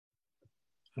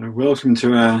Welcome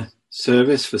to our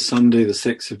service for Sunday the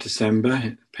 6th of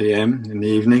December, PM in the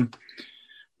evening.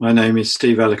 My name is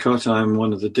Steve Ellicott. I'm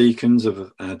one of the deacons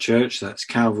of our church, that's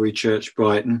Calvary Church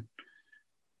Brighton.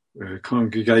 We're a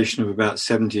congregation of about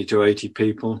 70 to 80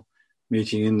 people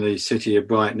meeting in the city of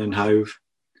Brighton and Hove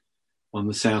on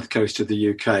the south coast of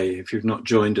the UK. If you've not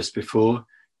joined us before,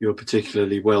 you're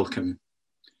particularly welcome.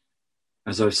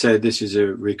 As I've said, this is a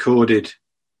recorded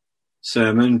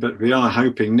sermon, but we are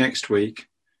hoping next week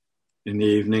in the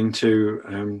evening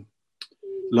to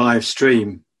live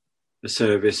stream the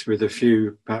service with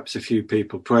perhaps a few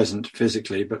people present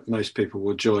physically, but most people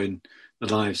will join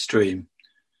the live stream.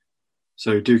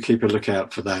 So do keep a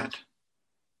lookout for that.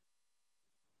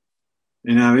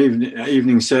 In our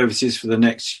evening services for the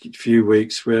next few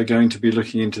weeks, we're going to be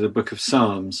looking into the book of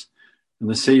Psalms. And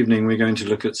this evening, we're going to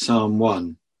look at Psalm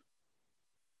 1,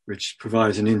 which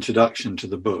provides an introduction to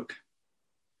the book.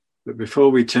 But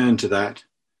before we turn to that,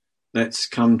 let's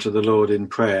come to the Lord in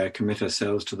prayer, commit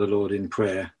ourselves to the Lord in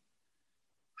prayer,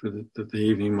 that the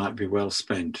evening might be well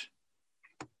spent.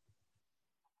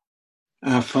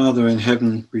 Our Father in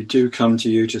heaven, we do come to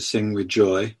you to sing with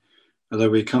joy, although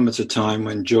we come at a time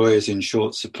when joy is in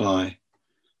short supply.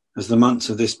 As the months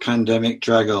of this pandemic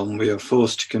drag on, we are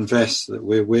forced to confess that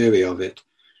we're weary of it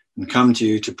and come to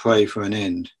you to pray for an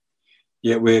end.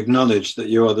 Yet we acknowledge that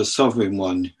you are the sovereign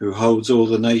one who holds all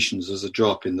the nations as a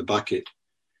drop in the bucket.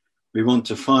 We want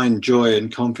to find joy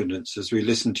and confidence as we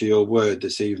listen to your word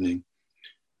this evening.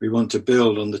 We want to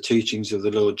build on the teachings of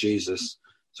the Lord Jesus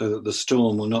so that the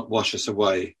storm will not wash us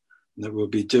away and that we'll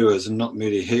be doers and not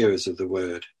merely hearers of the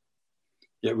word.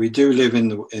 Yet we do live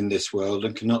in this world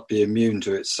and cannot be immune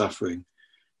to its suffering.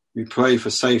 We pray for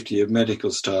safety of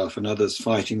medical staff and others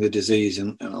fighting the disease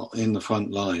in the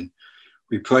front line.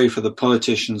 We pray for the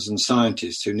politicians and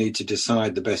scientists who need to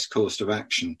decide the best course of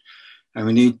action. And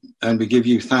we give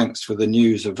you thanks for the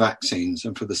news of vaccines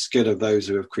and for the skill of those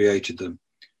who have created them.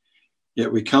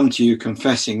 Yet we come to you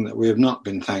confessing that we have not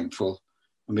been thankful,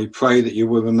 and we pray that you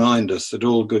will remind us that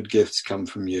all good gifts come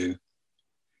from you.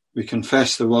 We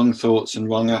confess the wrong thoughts and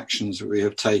wrong actions that we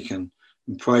have taken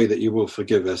and pray that you will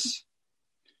forgive us.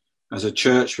 As a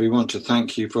church, we want to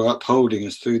thank you for upholding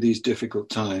us through these difficult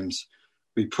times.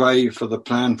 We pray for the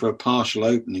plan for a partial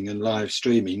opening and live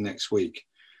streaming next week.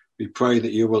 We pray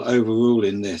that you will overrule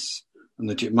in this and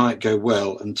that it might go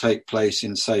well and take place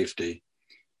in safety.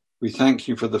 We thank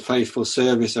you for the faithful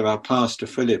service of our pastor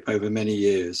Philip over many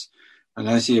years, and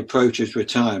as he approaches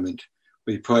retirement,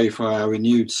 we pray for our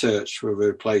renewed search for a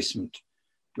replacement.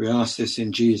 We ask this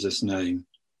in Jesus' name.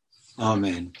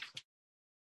 Amen.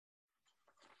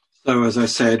 So, as I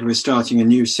said, we're starting a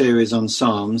new series on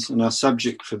Psalms, and our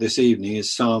subject for this evening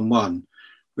is Psalm 1,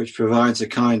 which provides a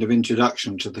kind of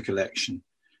introduction to the collection.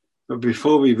 But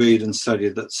before we read and study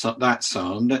that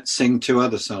psalm, let's sing two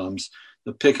other psalms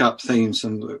that pick up themes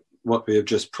from what we have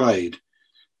just prayed.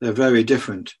 They're very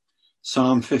different.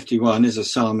 Psalm 51 is a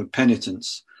psalm of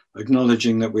penitence,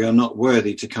 acknowledging that we are not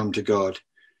worthy to come to God.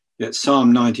 Yet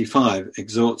Psalm 95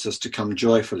 exhorts us to come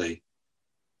joyfully.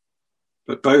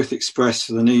 But both express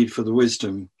the need for the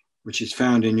wisdom which is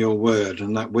found in your word,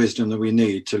 and that wisdom that we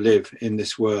need to live in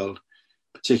this world,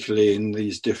 particularly in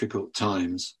these difficult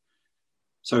times.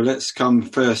 So let's come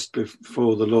first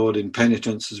before the Lord in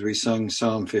penitence as we sung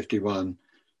Psalm 51,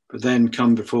 but then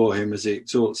come before him as he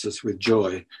exhorts us with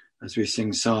joy as we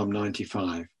sing Psalm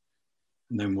 95.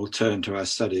 And then we'll turn to our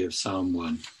study of Psalm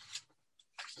 1.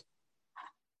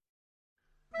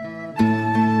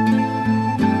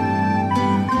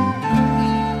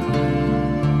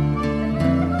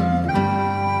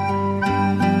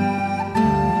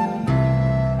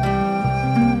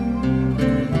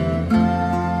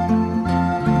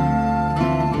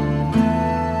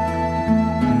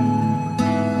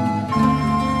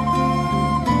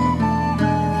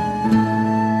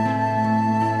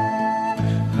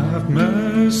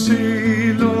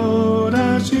 Mercy, Lord,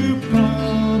 as you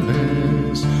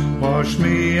promise, wash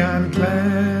me and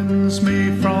cleanse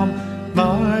me from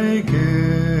my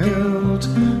guilt,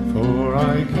 for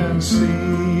I can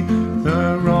see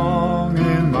the wrong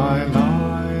in my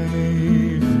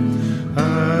life.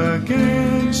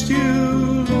 Against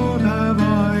you, Lord, have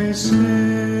I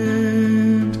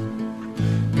sinned.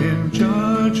 In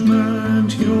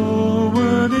judgment your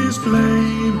word is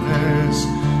blameless,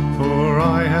 for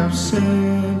I have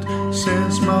sinned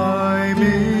since my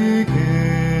beginning,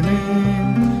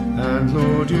 and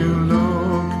Lord, you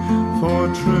look for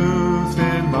truth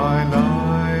in my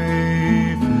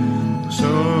life.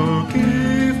 So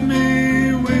give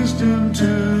me wisdom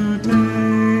today,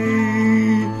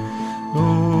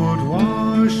 Lord,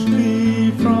 wash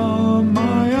me from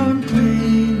my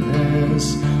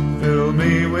uncleanness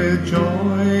with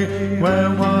joy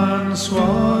where once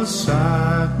was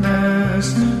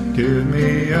sadness. Give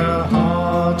me a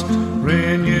heart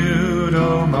renewed,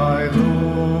 O my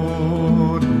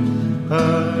Lord,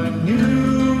 a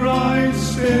new right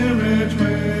spirit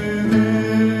within.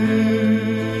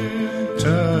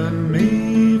 Turn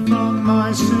me from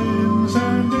my sins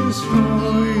and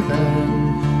destroy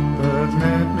them, but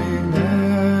let me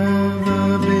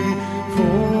never be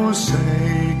forsaken.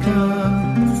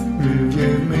 You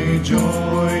give me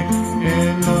joy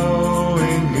in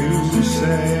knowing you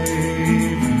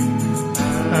save,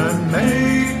 and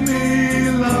make me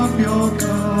love your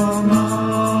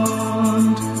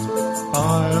command.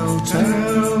 I'll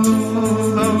tell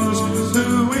those who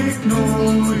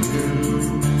ignore you,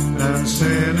 and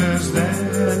sinners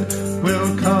then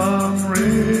will come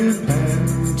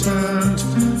repentant.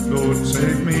 Lord,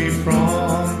 save me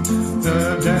from the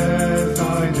death I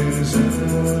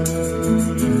deserve.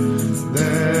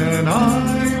 Then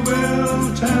I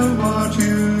will tell what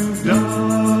you've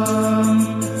done.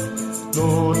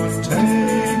 Lord,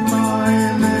 take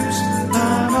my lips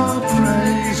and I'll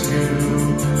praise you.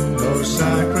 No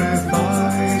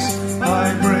sacrifice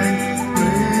I bring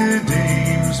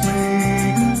redeems me.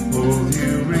 All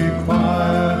you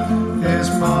require is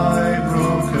my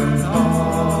broken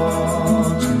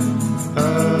heart. A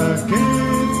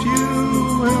gift you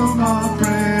will not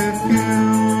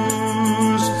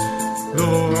refuse.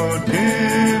 Lord,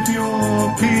 give your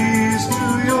peace to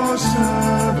your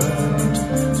servant.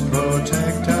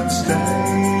 Protect and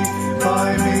stay by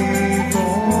me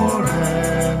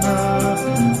forever.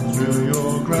 Through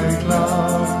your great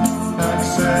love,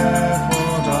 accept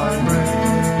what I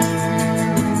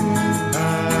bring,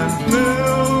 and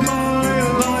fill my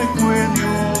life with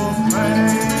your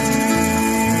praise.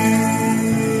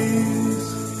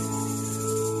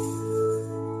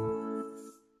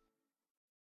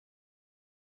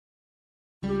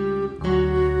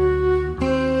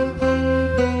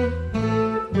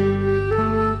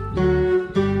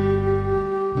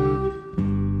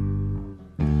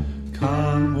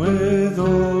 Come with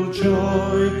all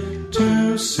joy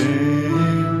to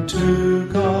sing to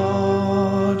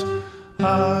God,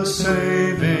 our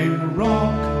saving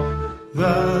rock,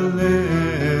 the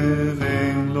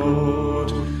living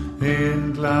Lord.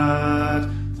 In glad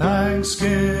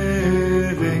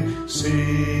thanksgiving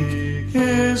seek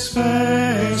his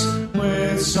face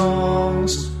with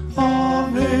songs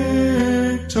of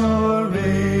victory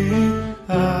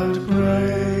and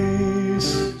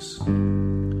praise.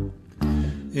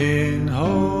 In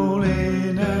holiness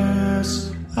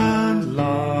and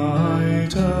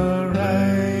light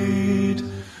arrayed,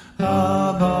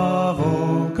 above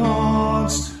all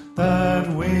gods that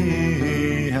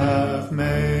we have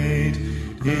made,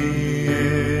 he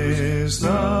is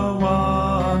the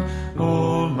one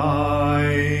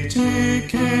almighty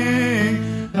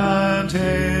King, and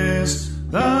his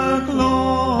the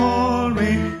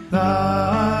glory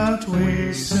that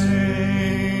we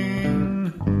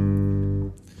sing.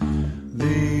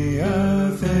 The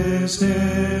earth is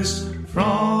his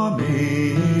from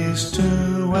east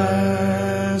to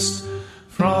west,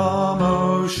 from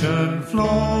ocean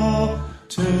floor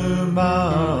to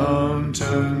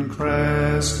mountain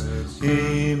crest.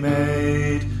 He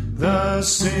made the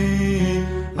sea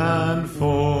and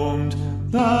formed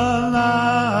the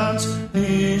lands.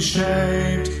 He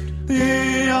shaped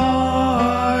the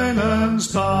islands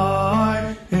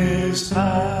by his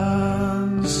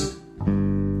hands.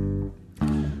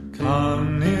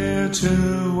 Come near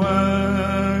to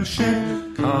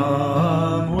worship,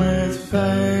 come with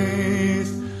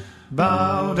faith,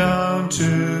 bow down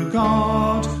to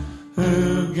God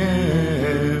who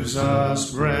gives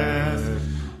us breath.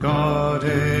 God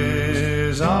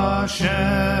is our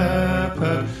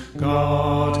shepherd,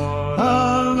 God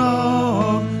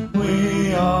alone.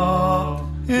 We are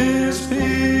his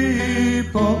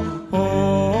people,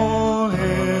 all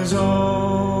his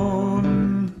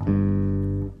own.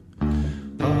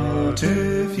 But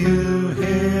if you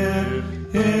hear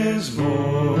his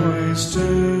voice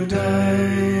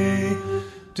today,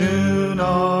 do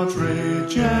not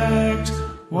reject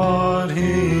what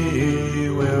he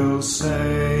will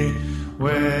say.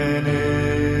 When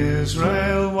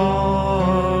Israel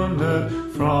wandered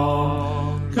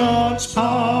from God's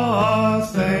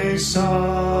path, they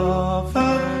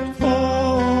suffered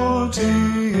 40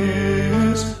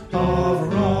 years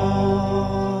of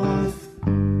wrath.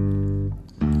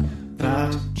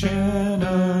 That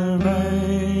generation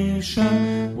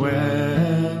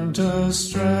went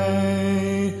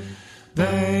astray.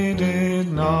 They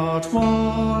did not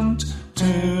want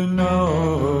to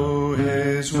know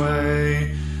his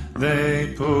way.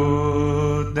 They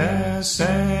put their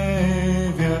Savior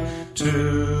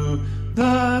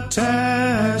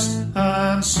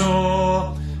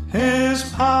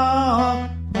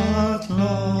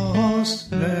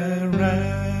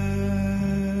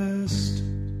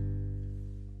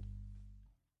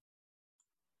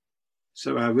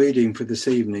So our reading for this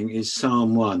evening is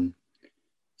Psalm 1.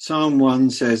 Psalm 1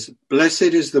 says,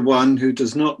 "Blessed is the one who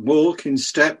does not walk in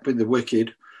step with the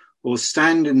wicked, or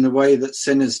stand in the way that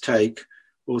sinners take,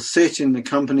 or sit in the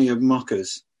company of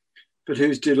mockers, but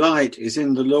whose delight is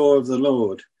in the law of the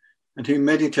Lord, and who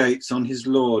meditates on his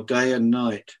law day and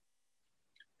night.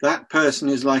 That person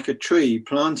is like a tree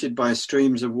planted by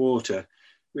streams of water,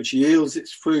 which yields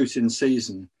its fruit in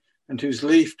season, and whose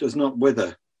leaf does not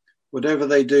wither. Whatever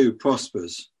they do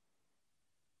prospers.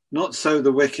 Not so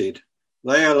the wicked.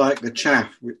 They are like the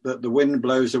chaff that the wind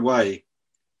blows away.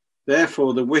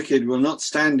 Therefore the wicked will not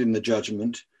stand in the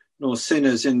judgment, nor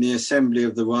sinners in the assembly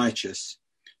of the righteous.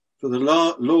 For the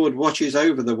Lord watches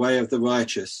over the way of the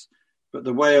righteous, but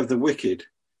the way of the wicked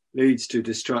leads to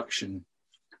destruction."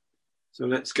 So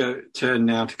let's turn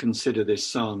now to consider this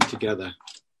psalm together.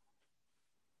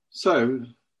 So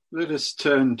let us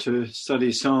turn to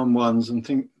study Psalm 1 and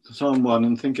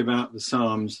think about the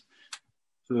Psalms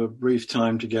for a brief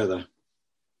time together.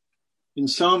 In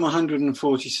Psalm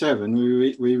 147,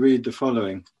 we read the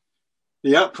following: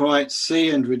 "The upright see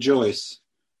and rejoice,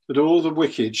 but all the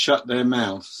wicked shut their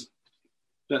mouths.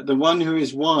 Let the one who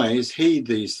is wise heed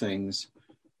these things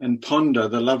and ponder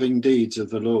the loving deeds of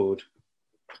the Lord."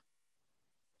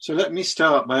 So let me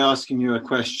start by asking you a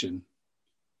question.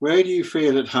 Where do you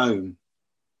feel at home?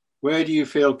 Where do you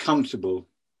feel comfortable?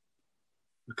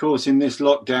 Of course, in this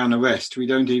lockdown arrest, we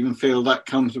don't even feel that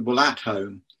comfortable at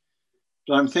home.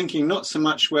 But I'm thinking not so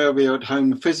much where we are at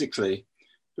home physically,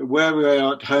 but where we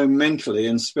are at home mentally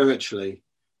and spiritually,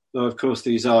 though of course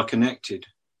these are connected.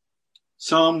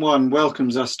 Psalm 1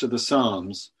 welcomes us to the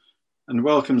Psalms and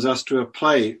welcomes us to a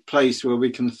place where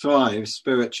we can thrive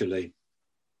spiritually.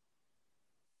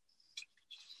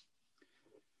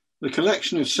 The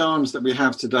collection of Psalms that we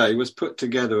have today was put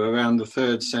together around the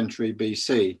 3rd century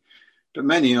BC, but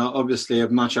many are obviously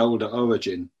of much older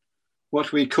origin.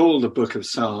 What we call the Book of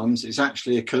Psalms is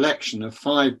actually a collection of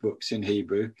 5 books in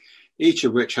Hebrew, each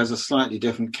of which has a slightly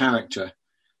different character,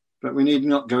 but we need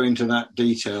not go into that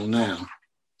detail now.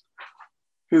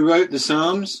 Who wrote the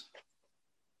Psalms?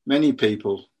 Many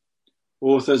people.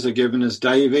 Authors are given as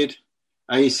David,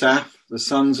 Asaph, the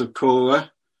sons of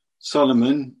Korah,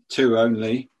 Solomon, 2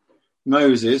 only,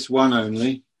 Moses, 1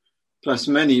 only, plus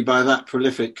many by that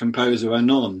prolific composer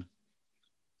Anon.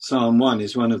 Psalm 1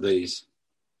 is one of these.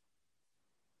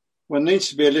 One needs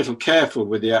to be a little careful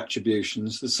with the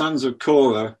attributions. The sons of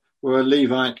Korah were a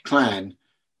Levite clan,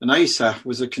 and Asaph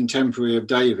was a contemporary of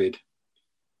David.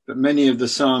 But many of the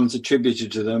Psalms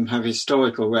attributed to them have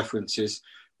historical references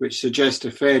which suggest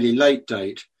a fairly late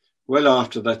date, well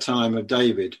after the time of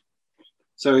David.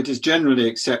 So it is generally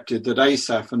accepted that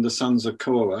Asaph and the sons of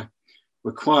Korah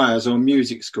were choirs or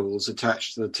music schools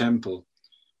attached to the temple,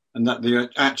 and that the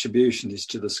attribution is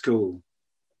to the school.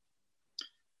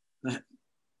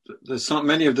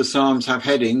 Many of the Psalms have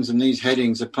headings, and these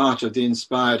headings are part of the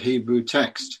inspired Hebrew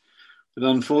text, but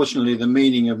unfortunately the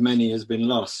meaning of many has been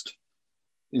lost.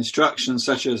 Instructions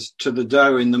such as "to the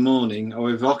doe in the morning" are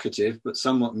evocative but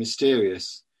somewhat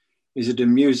mysterious. Is it a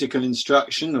musical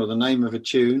instruction or the name of a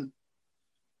tune?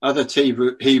 Other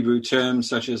Hebrew terms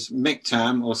such as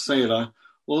miktam or selah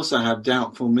also have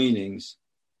doubtful meanings.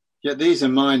 Yet these are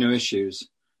minor issues.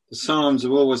 The Psalms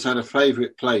have always had a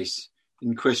favourite place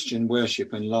in Christian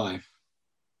worship and life.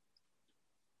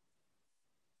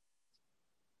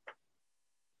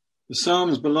 The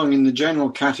Psalms belong in the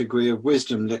general category of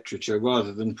wisdom literature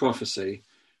rather than prophecy.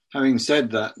 Having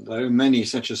said that, though, many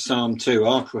such as Psalm 2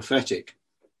 are prophetic.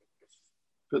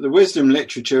 But the wisdom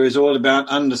literature is all about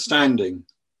understanding.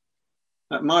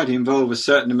 That might involve a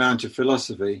certain amount of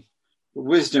philosophy, but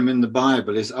wisdom in the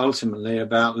Bible is ultimately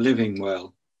about living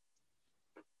well,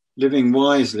 living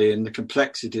wisely in the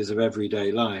complexities of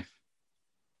everyday life.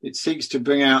 It seeks to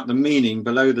bring out the meaning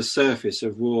below the surface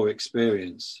of raw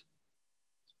experience.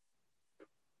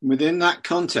 Within that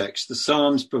context, the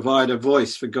Psalms provide a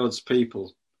voice for God's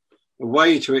people, a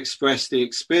way to express the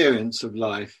experience of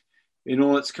life in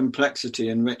all its complexity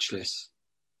and richness.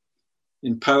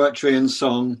 In poetry and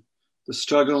song, the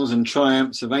struggles and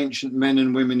triumphs of ancient men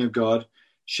and women of God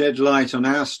shed light on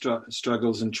our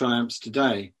struggles and triumphs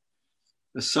today.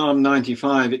 As Psalm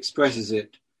 95 expresses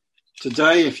it,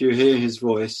 "Today, if you hear his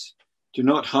voice, do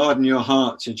not harden your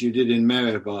hearts as you did in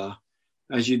Meribah,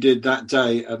 as you did that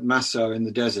day at Massah in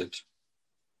the desert."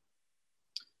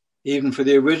 Even for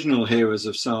the original hearers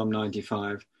of Psalm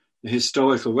 95, the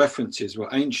historical references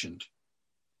were ancient.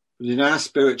 But in our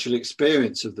spiritual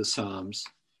experience of the Psalms,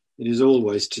 it is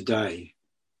always today.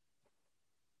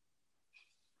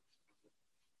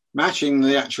 Matching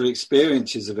the actual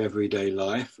experiences of everyday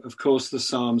life, of course, the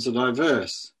Psalms are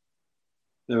diverse.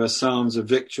 There are psalms of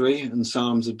victory and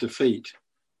psalms of defeat.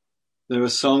 There are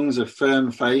songs of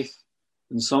firm faith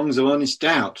and songs of honest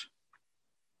doubt.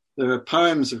 There are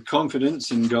poems of confidence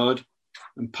in God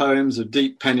and poems of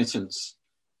deep penitence,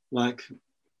 like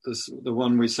the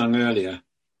one we sung earlier.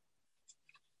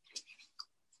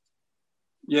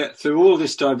 Yet through all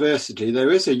this diversity,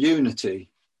 there is a unity,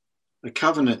 a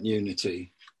covenant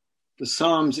unity. The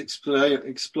Psalms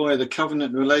explore the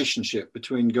covenant relationship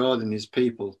between God and his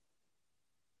people.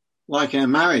 Like a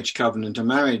marriage covenant, a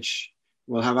marriage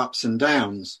will have ups and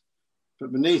downs,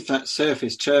 but beneath that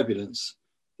surface turbulence,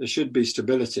 there should be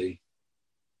stability.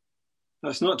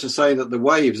 That's not to say that the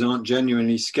waves aren't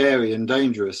genuinely scary and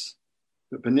dangerous,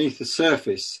 but beneath the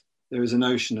surface, there is an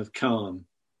ocean of calm.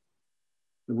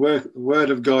 The word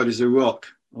of God is a rock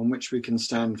on which we can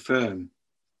stand firm.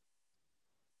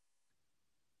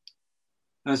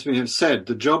 As we have said,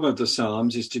 the job of the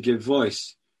Psalms is to give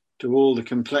voice to all the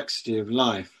complexity of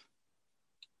life.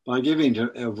 By giving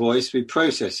it a voice, we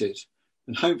process it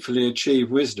and hopefully achieve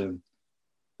wisdom.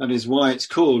 That is why it's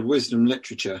called wisdom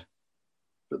literature.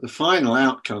 But the final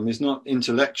outcome is not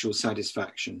intellectual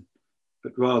satisfaction,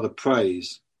 but rather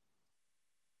praise.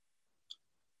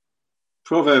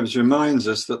 Proverbs reminds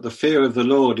us that the fear of the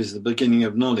Lord is the beginning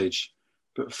of knowledge,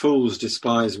 but fools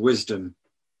despise wisdom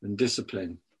and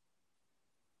discipline.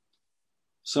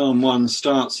 Psalm 1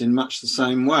 starts in much the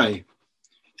same way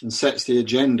and sets the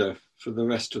agenda for the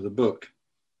rest of the book.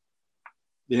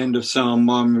 At the end of Psalm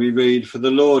 1 we read, "For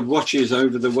the Lord watches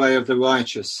over the way of the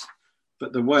righteous,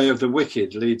 but the way of the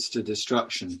wicked leads to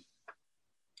destruction."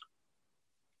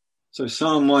 So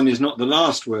Psalm 1 is not the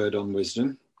last word on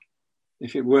wisdom.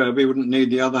 If it were, we wouldn't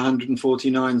need the other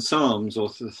 149 Psalms or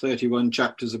the 31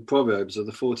 chapters of Proverbs or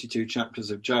the 42 chapters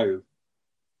of Job.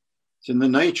 It's in the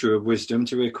nature of wisdom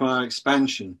to require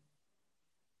expansion.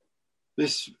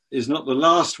 This is not the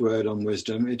last word on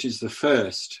wisdom, it is the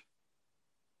first.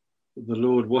 The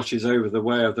Lord watches over the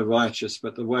way of the righteous,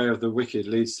 but the way of the wicked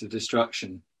leads to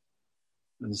destruction.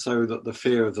 And so that the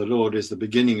fear of the Lord is the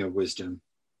beginning of wisdom.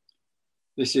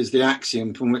 This is the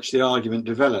axiom from which the argument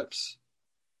develops.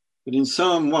 But in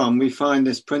Psalm 1, we find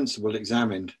this principle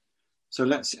examined. So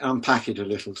let's unpack it a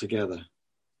little together.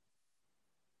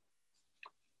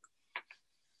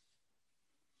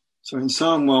 So in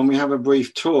Psalm 1, we have a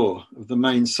brief tour of the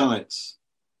main sites.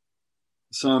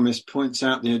 The psalmist points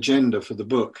out the agenda for the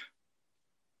book.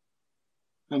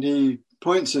 And he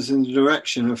points us in the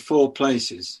direction of 4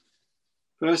 places.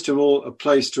 First of all, a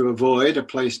place to avoid, a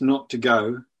place not to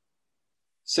go.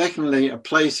 Secondly, a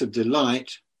place of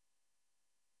delight.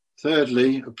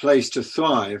 Thirdly, a place to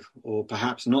thrive, or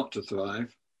perhaps not to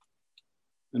thrive.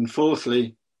 And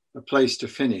fourthly, a place to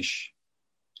finish.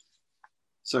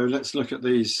 So let's look at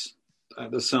the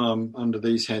psalm under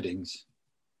these headings.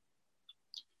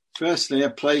 Firstly, a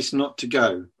place not to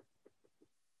go.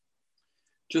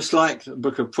 Just like the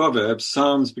book of Proverbs,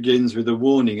 Psalms begins with a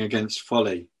warning against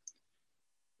folly.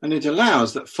 And it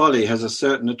allows that folly has a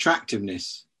certain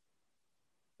attractiveness.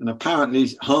 An apparently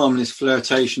harmless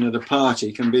flirtation at a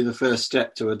party can be the first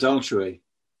step to adultery.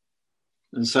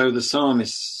 And so the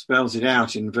psalmist spells it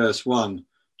out in verse 1,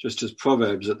 just as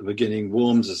Proverbs at the beginning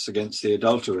warns us against the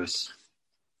adulteress.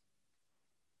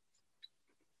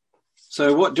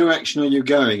 So what direction are you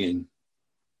going in?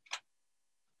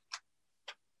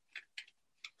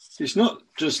 It's not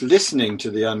just listening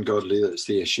to the ungodly that's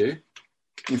the issue.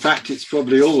 In fact, it's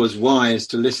probably always wise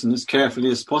to listen as carefully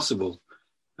as possible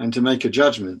and to make a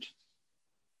judgment.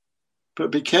 But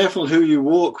be careful who you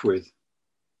walk with,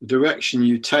 the direction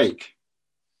you take.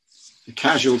 A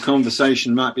casual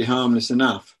conversation might be harmless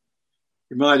enough.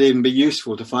 It might even be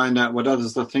useful to find out what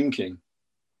others are thinking.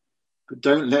 But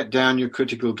don't let down your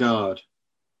critical guard.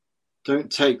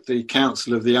 Don't take the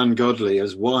counsel of the ungodly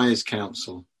as wise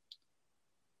counsel.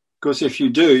 Because if you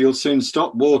do, you'll soon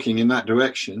stop walking in that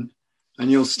direction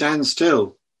and you'll stand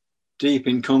still, deep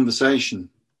in conversation.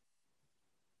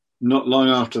 Not long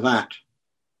after that,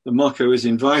 the mocker has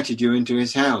invited you into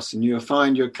his house and you'll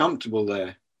find you're comfortable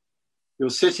there. You're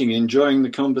sitting, enjoying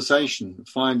the conversation,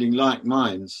 finding like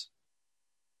minds.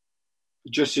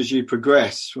 But just as you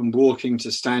progress from walking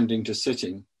to standing to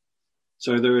sitting,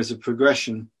 so there is a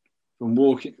progression in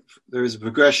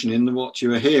what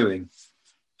you are hearing.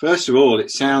 First of all,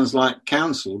 it sounds like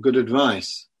counsel, good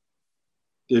advice.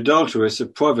 The adulteress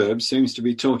of Proverbs seems to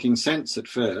be talking sense at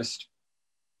first.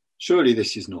 Surely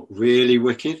this is not really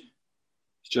wicked.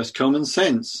 It's just common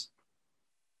sense.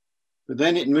 But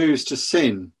then it moves to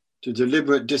sin, to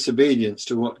deliberate disobedience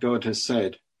to what God has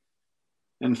said.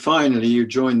 And finally, you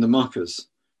join the mockers,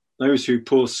 those who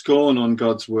pour scorn on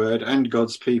God's word and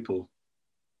God's people.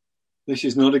 This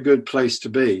is not a good place to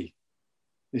be.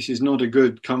 This is not a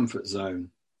good comfort zone.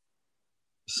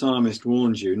 The psalmist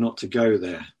warns you not to go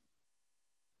there.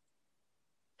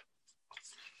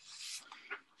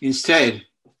 Instead,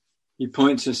 he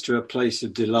points us to a place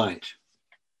of delight.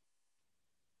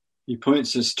 He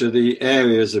points us to the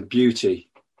areas of beauty.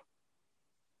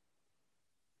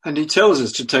 And he tells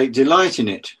us to take delight in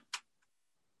it.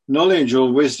 Knowledge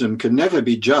or wisdom can never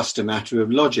be just a matter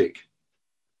of logic.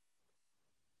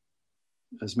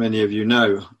 As many of you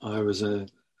know, I was a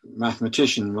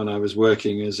mathematician when I was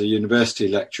working as a university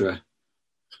lecturer.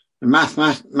 And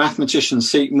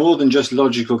mathematicians seek more than just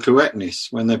logical correctness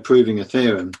when they're proving a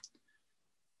theorem.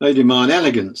 They demand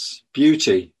elegance,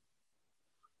 beauty.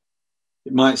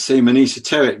 It might seem an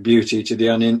esoteric beauty to the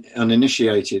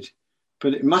uninitiated,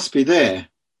 but it must be there.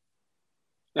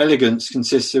 Elegance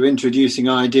consists of introducing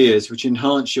ideas which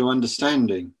enhance your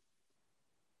understanding.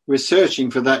 We're searching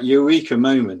for that eureka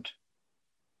moment,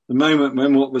 the moment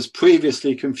when what was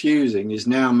previously confusing is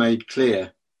now made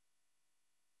clear.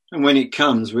 And when it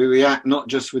comes, we react not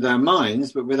just with our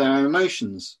minds, but with our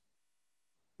emotions.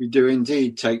 We do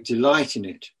indeed take delight in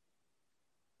it.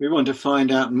 We want to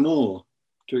find out more,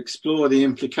 to explore the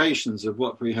implications of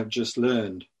what we have just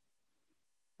learned.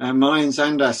 Our minds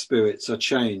and our spirits are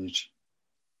changed.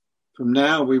 From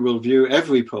now, we will view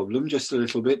every problem just a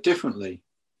little bit differently,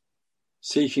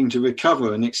 seeking to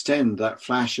recover and extend that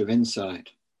flash of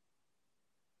insight.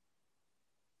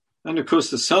 And of course,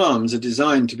 the Psalms are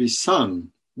designed to be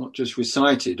sung, not just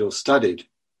recited or studied.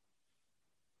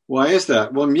 Why is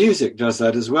that? Well, music does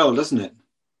that as well, doesn't it?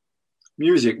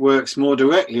 Music works more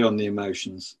directly on the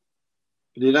emotions,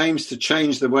 but it aims to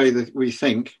change the way that we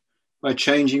think by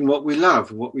changing what we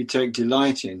love, what we take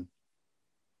delight in.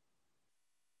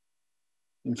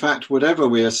 In fact, whatever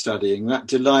we are studying, that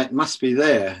delight must be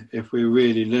there if we're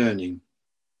really learning.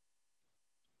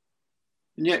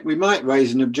 And yet we might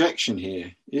raise an objection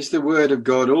here. Is the word of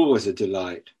God always a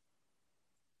delight?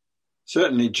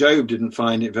 Certainly Job didn't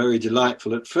find it very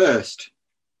delightful at first.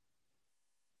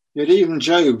 Yet even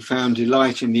Job found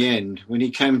delight in the end when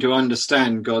he came to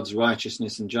understand God's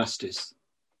righteousness and justice.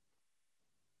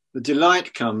 The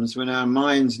delight comes when our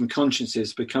minds and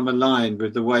consciences become aligned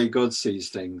with the way God sees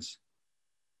things.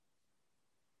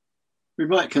 We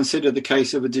might consider the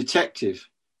case of a detective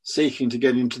seeking to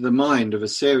get into the mind of a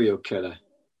serial killer.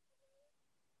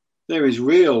 There is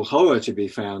real horror to be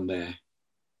found there.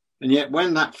 And yet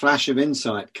when that flash of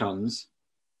insight comes,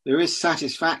 there is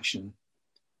satisfaction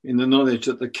in the knowledge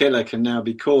that the killer can now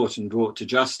be caught and brought to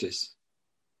justice.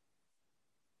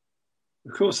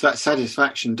 Of course, that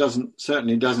satisfaction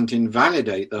certainly doesn't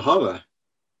invalidate the horror,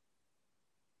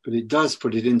 but it does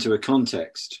put it into a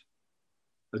context,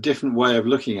 a different way of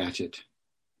looking at it.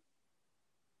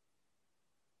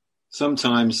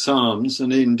 Sometimes Psalms,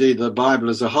 and indeed the Bible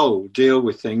as a whole, deal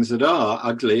with things that are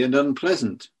ugly and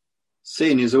unpleasant.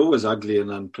 Sin is always ugly and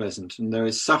unpleasant, and there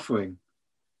is suffering.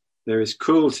 There is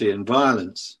cruelty and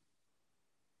violence.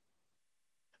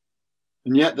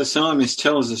 And yet the psalmist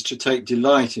tells us to take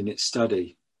delight in its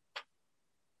study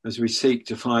as we seek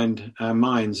to find our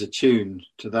minds attuned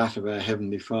to that of our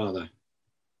Heavenly Father.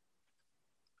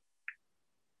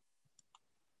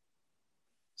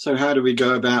 So how do we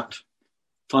go about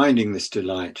finding this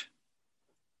delight?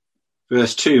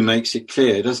 Verse 2 makes it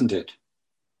clear, doesn't it?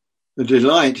 The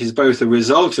delight is both a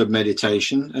result of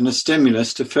meditation and a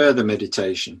stimulus to further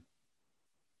meditation.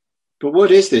 But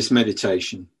what is this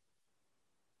meditation?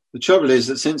 The trouble is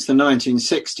that since the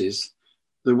 1960s,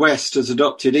 the West has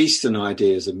adopted Eastern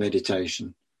ideas of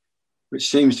meditation, which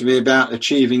seems to be about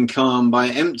achieving calm by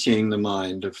emptying the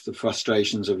mind of the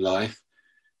frustrations of life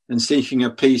and seeking a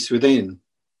peace within.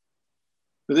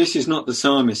 But this is not the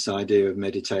psalmist's idea of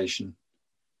meditation.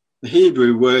 The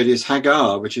Hebrew word is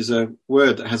hagar, which is a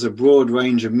word that has a broad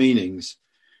range of meanings.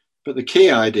 But the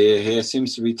key idea here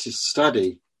seems to be to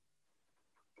study.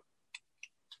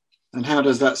 And how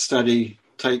does that study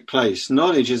take place?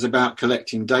 Knowledge is about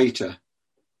collecting data.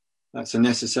 That's a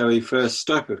necessary first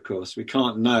step, of course. We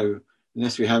can't know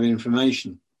unless we have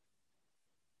information.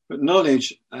 But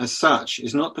knowledge as such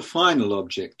is not the final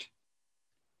object.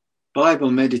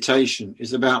 Bible meditation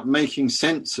is about making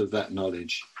sense of that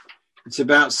knowledge. It's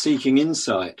about seeking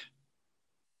insight.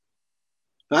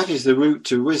 That is the route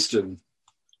to wisdom,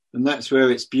 and that's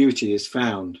where its beauty is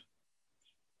found.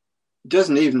 It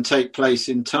doesn't even take place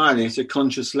entirely at a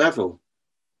conscious level.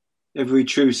 Every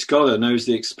true scholar knows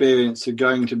the experience of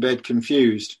going to bed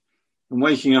confused and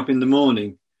waking up in the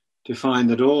morning to find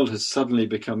that all has suddenly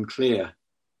become clear.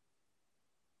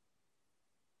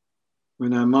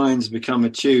 When our minds become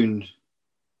attuned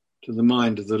to the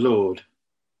mind of the Lord,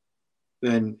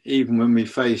 then even when we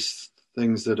face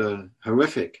things that are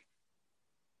horrific,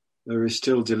 there is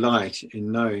still delight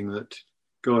in knowing that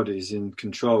God is in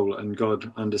control and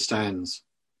God understands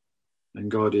and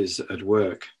God is at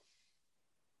work.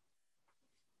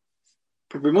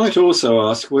 But we might also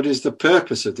ask, what is the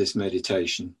purpose of this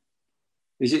meditation?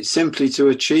 Is it simply to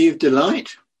achieve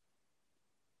delight?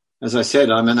 As I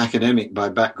said, I'm an academic by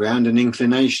background and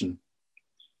inclination,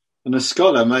 and a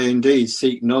scholar may indeed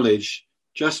seek knowledge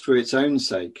just for its own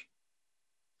sake.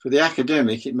 For the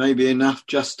academic, it may be enough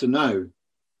just to know,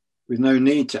 with no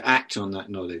need to act on that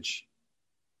knowledge.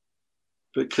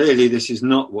 But clearly this is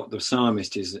not what the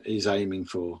psalmist is aiming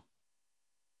for.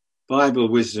 Bible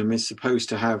wisdom is supposed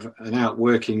to have an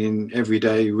outworking in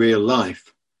everyday real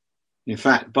life. In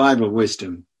fact, Bible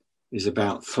wisdom is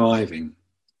about thriving.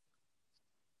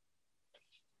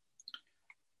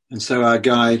 And so our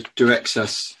guide directs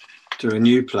us to a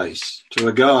new place, to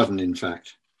a garden, in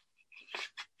fact.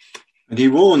 And he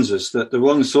warns us that the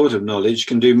wrong sort of knowledge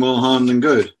can do more harm than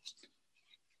good.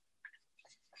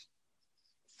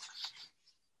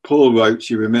 Paul wrote,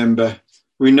 you remember,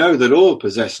 we know that all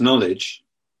possess knowledge.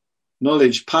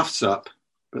 Knowledge puffs up,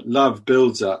 but love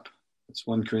builds up. That's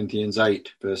 1 Corinthians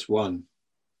 8, verse 1.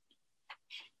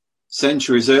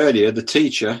 Centuries earlier, the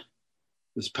teacher,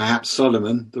 as perhaps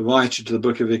Solomon, the writer to the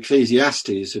book of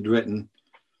Ecclesiastes, had written,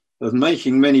 of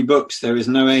making many books there is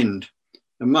no end,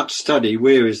 and much study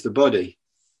wearies the body.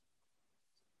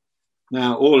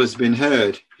 Now all has been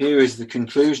heard. Here is the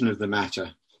conclusion of the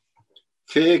matter.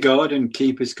 Fear God and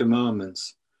keep his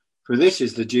commandments, for this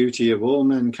is the duty of all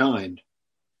mankind.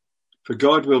 For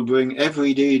God will bring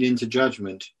every deed into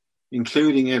judgment,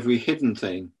 including every hidden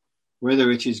thing,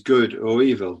 whether it is good or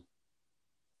evil.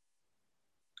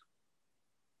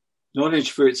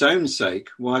 Knowledge for its own sake,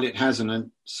 while it has a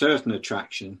certain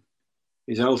attraction,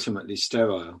 is ultimately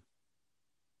sterile.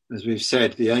 As we've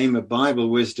said, the aim of Bible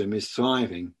wisdom is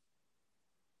thriving.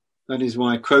 That is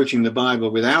why quoting the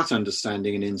Bible without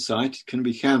understanding and insight can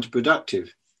be counterproductive.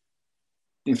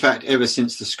 In fact, ever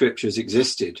since the scriptures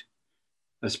existed,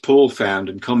 as Paul found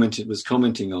and was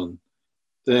commenting on,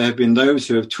 there have been those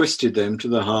who have twisted them to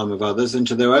the harm of others and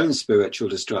to their own spiritual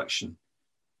destruction.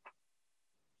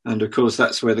 And of course,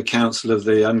 that's where the counsel of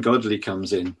the ungodly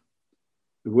comes in.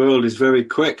 The world is very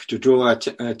quick to draw our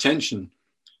attention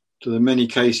to the many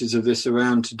cases of this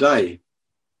around today.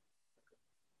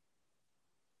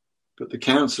 But the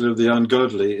counsel of the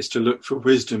ungodly is to look for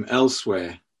wisdom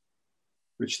elsewhere,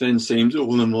 which then seems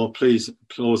all the more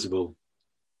plausible.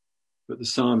 But the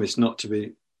psalmist not to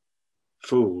be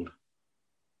fooled.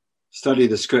 Study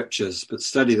the scriptures, but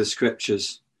study the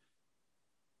scriptures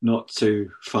not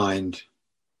to find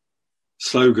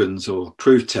slogans or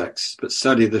proof texts, but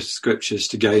study the scriptures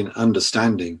to gain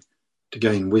understanding, to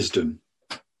gain wisdom.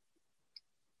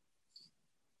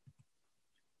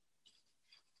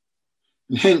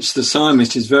 And hence the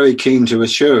psalmist is very keen to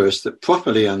assure us that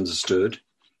properly understood,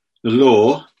 the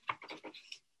law,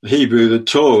 the Hebrew, the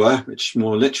Torah, which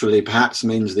more literally perhaps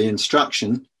means the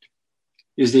instruction,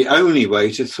 is the only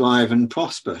way to thrive and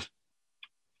prosper.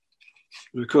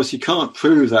 But of course, you can't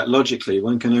prove that logically.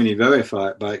 One can only verify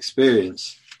it by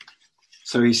experience.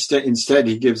 So instead,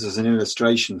 he gives us an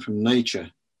illustration from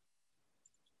nature.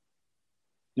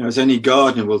 You know, as any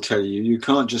gardener will tell you, you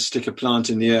can't just stick a plant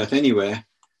in the earth anywhere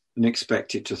and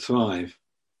expect it to thrive.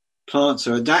 Plants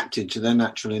are adapted to their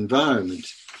natural environment.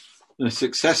 And a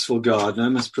successful gardener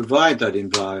must provide that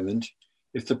environment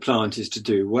if the plant is to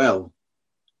do well.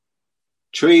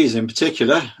 Trees in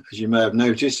particular, as you may have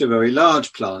noticed, are very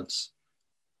large plants.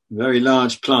 Very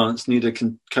large plants need a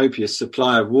copious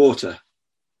supply of water.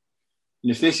 And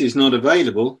if this is not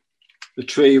available, the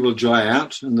tree will dry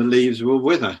out and the leaves will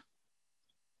wither.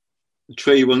 The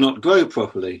tree will not grow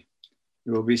properly.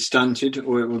 It will be stunted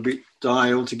or it will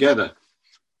die altogether.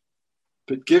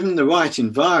 But given the right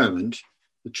environment,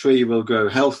 the tree will grow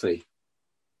healthy.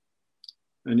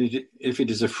 And if it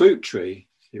is a fruit tree,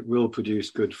 it will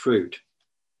produce good fruit.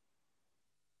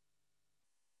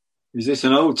 Is this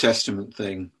an Old Testament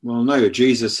thing? Well, no,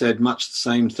 Jesus said much the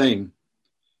same thing.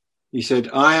 He said,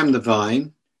 I am the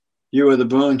vine, you are the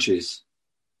branches.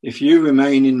 If you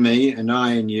remain in me and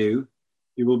I in you,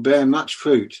 you will bear much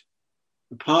fruit.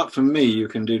 Apart from me, you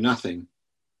can do nothing.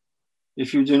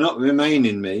 If you do not remain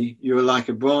in me, you are like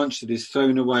a branch that is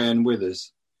thrown away and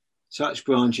withers. Such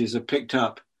branches are picked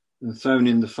up and thrown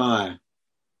in the fire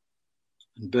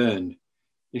and burned.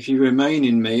 If you remain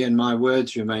in me and my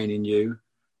words remain in you,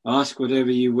 ask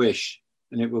whatever you wish,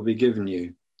 and it will be given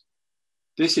you.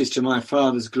 This is to my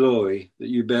Father's glory, that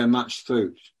you bear much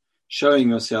fruit, showing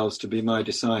yourselves to be my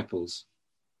disciples.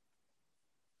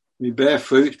 We bear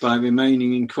fruit by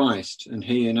remaining in Christ, and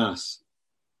he in us.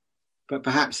 But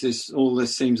perhaps all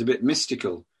this seems a bit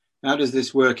mystical. How does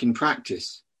this work in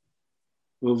practice?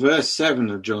 Well, verse 7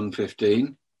 of John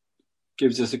 15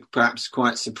 gives us a perhaps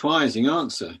quite surprising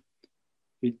answer.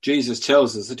 Jesus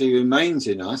tells us that he remains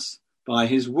in us by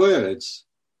his words.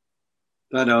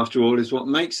 That, after all, is what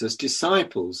makes us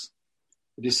disciples.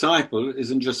 A disciple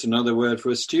isn't just another word for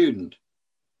a student,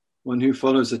 one who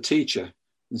follows a teacher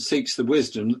and seeks the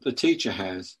wisdom that the teacher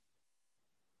has.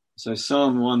 So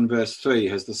Psalm 1 verse 3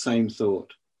 has the same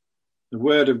thought. The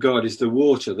word of God is the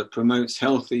water that promotes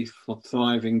healthy,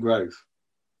 thriving growth.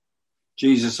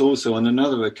 Jesus also on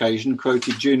another occasion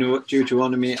quoted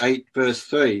Deuteronomy 8 verse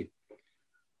 3,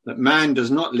 that man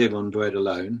does not live on bread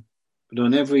alone, but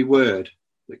on every word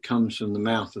that comes from the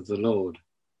mouth of the Lord.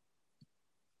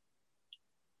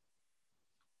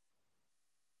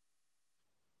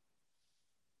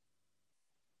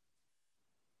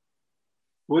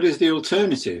 What is the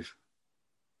alternative?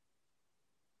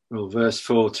 Well, verse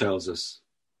 4 tells us,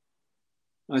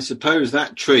 I suppose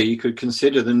that tree could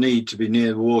consider the need to be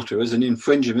near water as an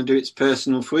infringement of its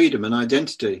personal freedom and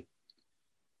identity.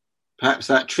 Perhaps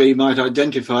that tree might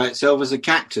identify itself as a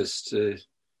cactus, to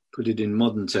put it in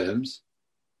modern terms.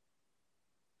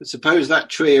 But suppose that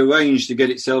tree arranged to get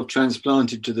itself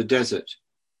transplanted to the desert.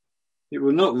 It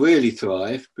will not really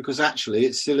thrive because actually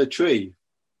it's still a tree.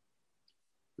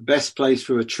 The best place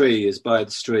for a tree is by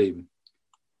the stream.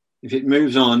 If it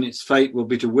moves on, its fate will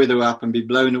be to wither up and be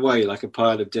blown away like a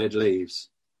pile of dead leaves.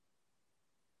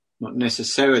 Not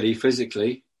necessarily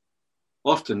physically.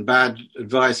 Often bad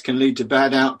advice can lead to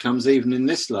bad outcomes even in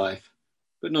this life,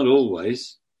 but not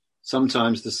always.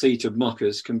 Sometimes the seat of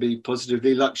mockers can be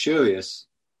positively luxurious.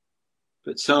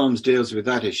 But Psalms deals with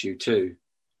that issue too.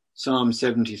 Psalm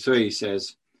 73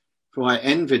 says, For I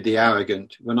envied the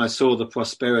arrogant when I saw the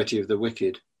prosperity of the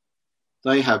wicked.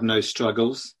 They have no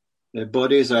struggles. Their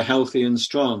bodies are healthy and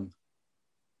strong.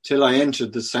 Till I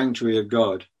entered the sanctuary of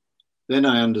God, then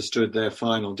I understood their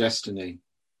final destiny.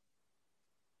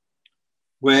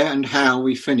 Where and how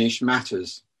we finish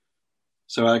matters.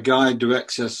 So our guide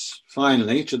directs us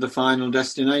finally to the final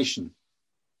destination.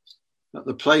 At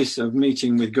the place of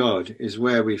meeting with God is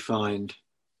where we find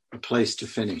a place to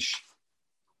finish.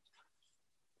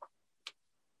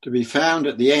 To be found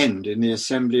at the end in the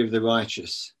assembly of the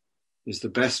righteous is the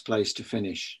best place to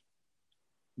finish.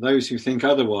 Those who think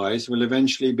otherwise will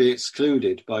eventually be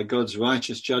excluded by God's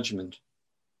righteous judgment.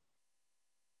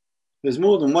 There's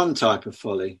more than one type of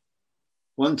folly.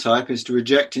 One type is to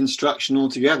reject instruction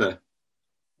altogether.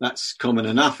 That's common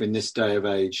enough in this day of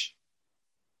age.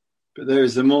 But there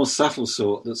is the more subtle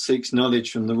sort that seeks knowledge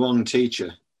from the wrong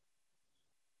teacher.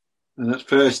 And at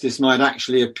first this might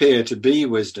actually appear to be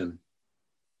wisdom.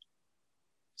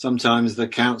 Sometimes the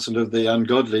counsel of the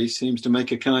ungodly seems to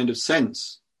make a kind of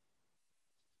sense.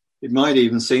 It might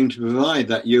even seem to provide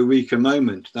that eureka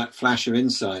moment, that flash of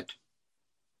insight.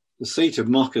 The seat of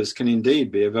mockers can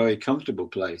indeed be a very comfortable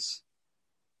place.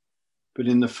 But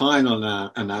in the final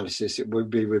analysis, it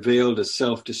would be revealed as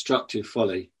self-destructive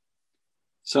folly.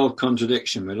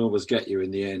 Self-contradiction will always get you in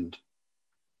the end.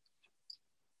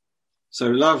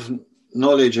 So love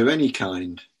knowledge of any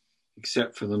kind,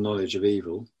 except for the knowledge of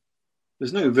evil.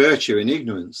 There's no virtue in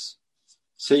ignorance.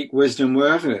 Seek wisdom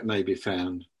wherever it may be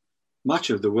found.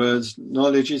 Much of the word's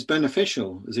knowledge is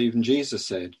beneficial, as even Jesus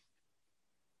said.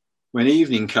 When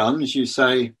evening comes, you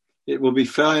say, it will be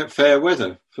fair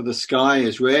weather, for the sky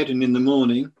is red, and in the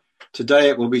morning, today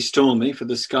it will be stormy, for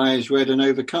the sky is red and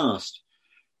overcast.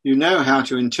 You know how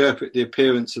to interpret the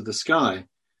appearance of the sky,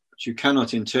 but you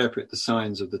cannot interpret the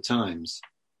signs of the times.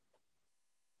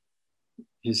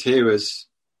 His hearers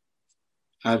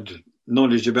had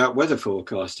knowledge about weather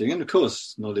forecasting, and of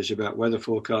course knowledge about weather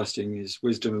forecasting is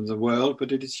wisdom of the world,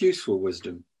 but it is useful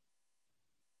wisdom.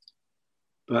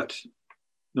 But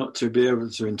not to be able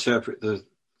to interpret the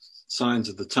signs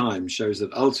of the time shows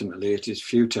that ultimately it is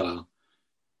futile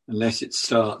unless it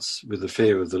starts with the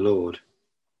fear of the Lord.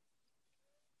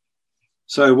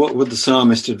 So what would the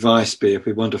psalmist's advice be if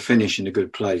we want to finish in a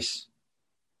good place?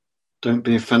 Don't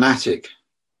be a fanatic.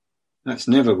 That's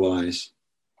never wise.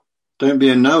 Don't be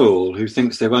a know-all who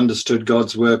thinks they've understood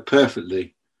God's word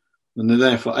perfectly and they're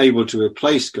therefore able to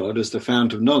replace God as the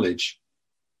fount of knowledge.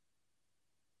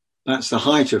 That's the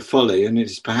height of folly, and it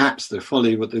is perhaps the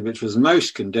folly which was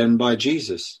most condemned by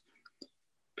Jesus.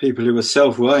 People who were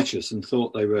self-righteous and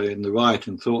thought they were in the right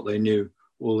and thought they knew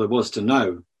all there was to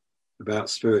know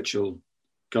about spiritual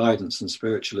guidance and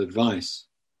spiritual advice.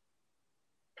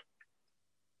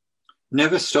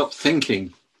 Never stop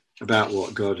thinking about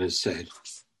what God has said.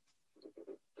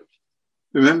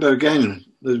 Remember again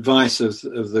the advice of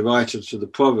the writer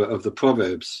of the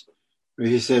Proverbs, where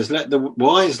he says, let the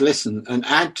wise listen and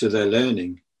add to their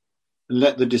learning, and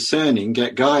let the discerning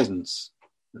get guidance.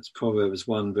 That's Proverbs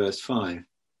 1 verse 5.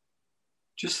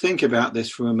 Just think about this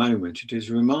for a moment. It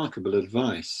is remarkable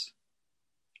advice.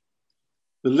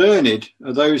 The learned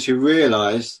are those who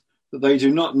realize that they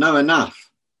do not know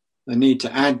enough. They need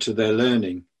to add to their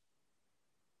learning.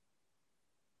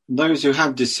 And those who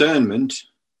have discernment,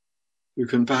 who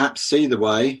can perhaps see the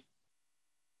way,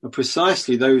 are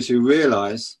precisely those who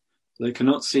realize they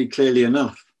cannot see clearly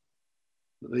enough,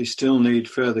 that they still need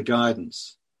further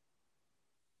guidance.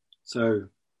 So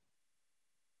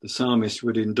the psalmist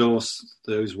would endorse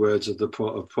those words of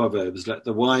Proverbs: let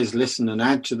the wise listen and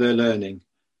add to their learning,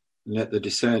 and let the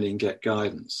discerning get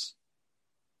guidance.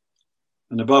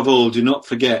 And above all, do not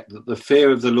forget that the fear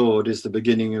of the Lord is the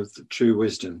beginning of the true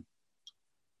wisdom.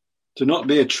 Do not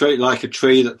be like a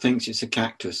tree that thinks it's a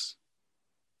cactus.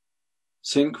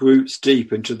 Sink roots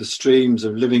deep into the streams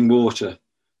of living water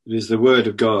that is the word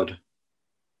of God,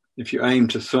 if you aim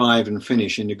to thrive and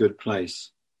finish in a good place.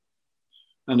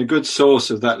 And a good source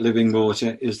of that living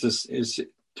water is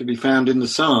to be found in the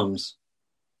Psalms.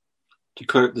 To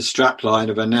quote the strapline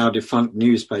of a now defunct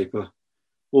newspaper,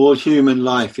 all human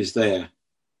life is there.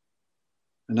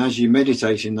 And as you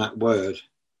meditate in that word,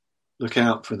 look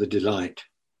out for the delight.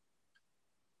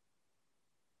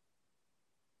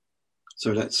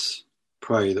 So let's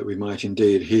pray that we might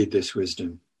indeed heed this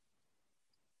wisdom.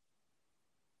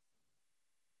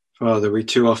 Father, we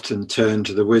too often turn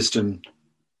to the wisdom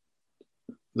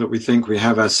that we think we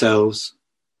have ourselves,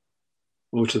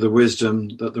 or to the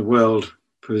wisdom that the world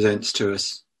presents to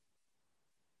us.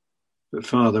 But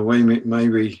Father, may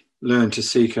we learn to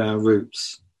seek our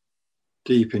roots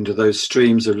deep into those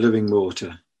streams of living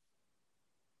water.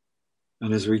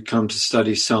 And as we come to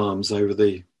study Psalms over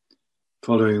the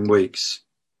following weeks,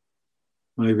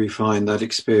 may we find that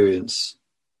experience,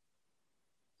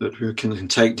 that we can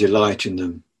take delight in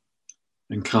them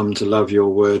and come to love your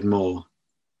word more,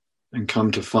 and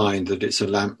come to find that it's a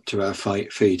lamp to our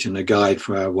feet and a guide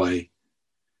for our way.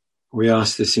 We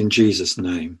ask this in Jesus'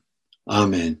 name.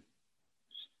 Amen.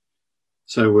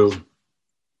 So we'll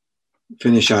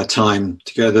finish our time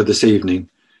together this evening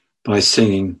by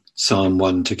singing Psalm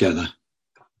 1 together.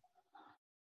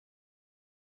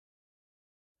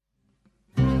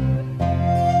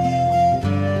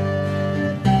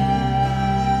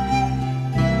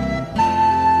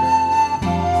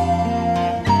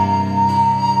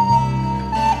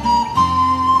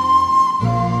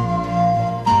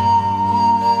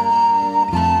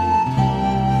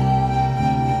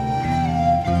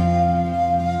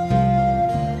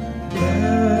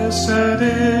 Blessed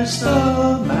is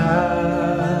the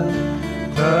man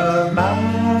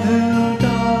who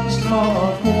does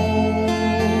not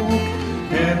walk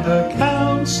in the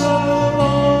counsel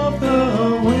of the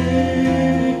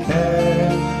wicked.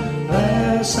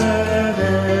 Blessed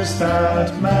is that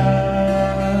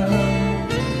man.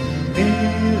 He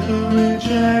who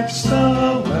rejects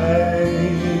the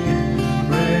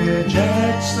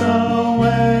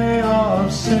way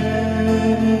of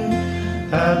sin,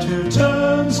 and who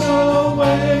turns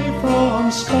away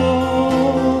from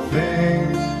scoffing.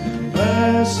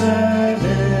 Blessed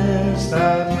is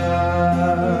that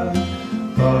man.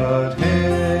 But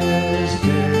his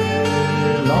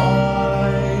delight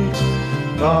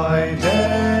by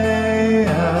day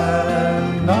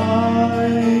and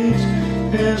night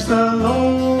is the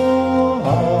law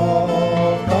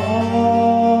of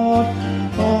God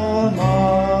Almighty.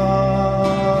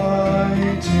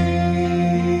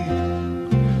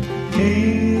 He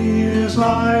is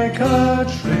like a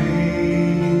tree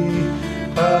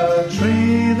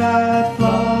that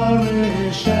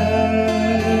flourishes,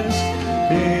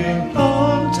 being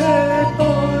planted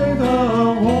by the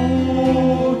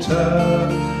water.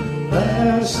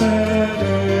 Blessed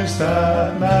is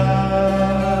that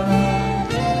man.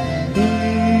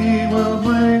 He will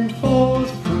bring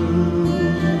forth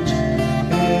fruit,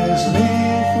 his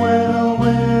leaf will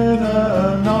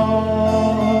wither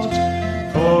not,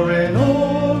 for in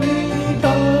all he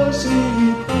does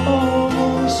he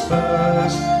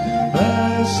prospers.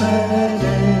 Blessed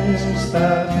is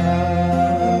that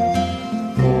man.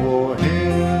 For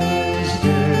his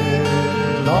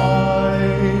delight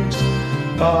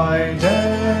by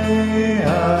day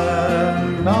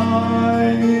and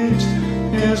night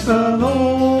is the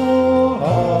law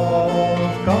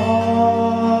of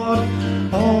God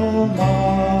Almighty.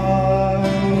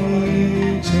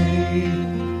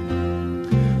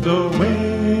 The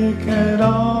wicked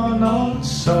are not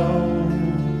so,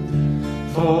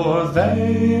 for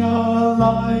they are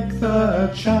like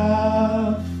the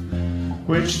chaff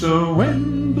which the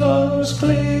wind blows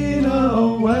clean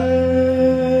away.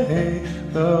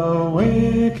 The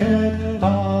wicked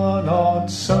are not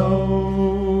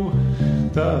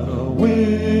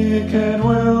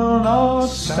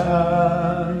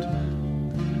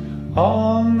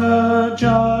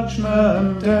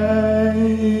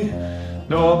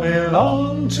nor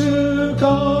belong to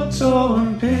God's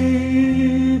own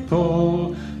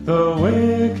people. The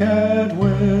wicked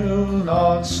will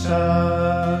not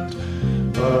stand,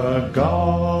 but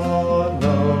God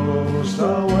knows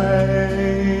the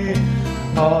way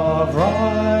of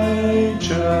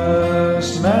righteous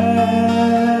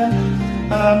men,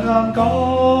 and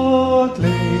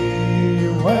ungodly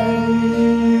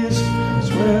ways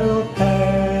will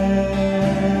perish.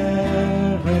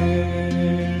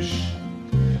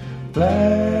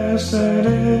 Blessed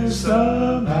is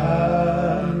the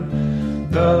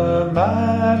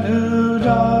man who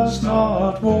does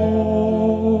not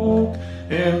walk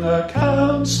in the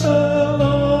counsel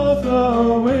of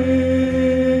the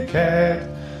wicked.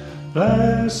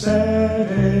 Blessed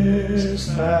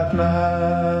is that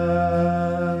man.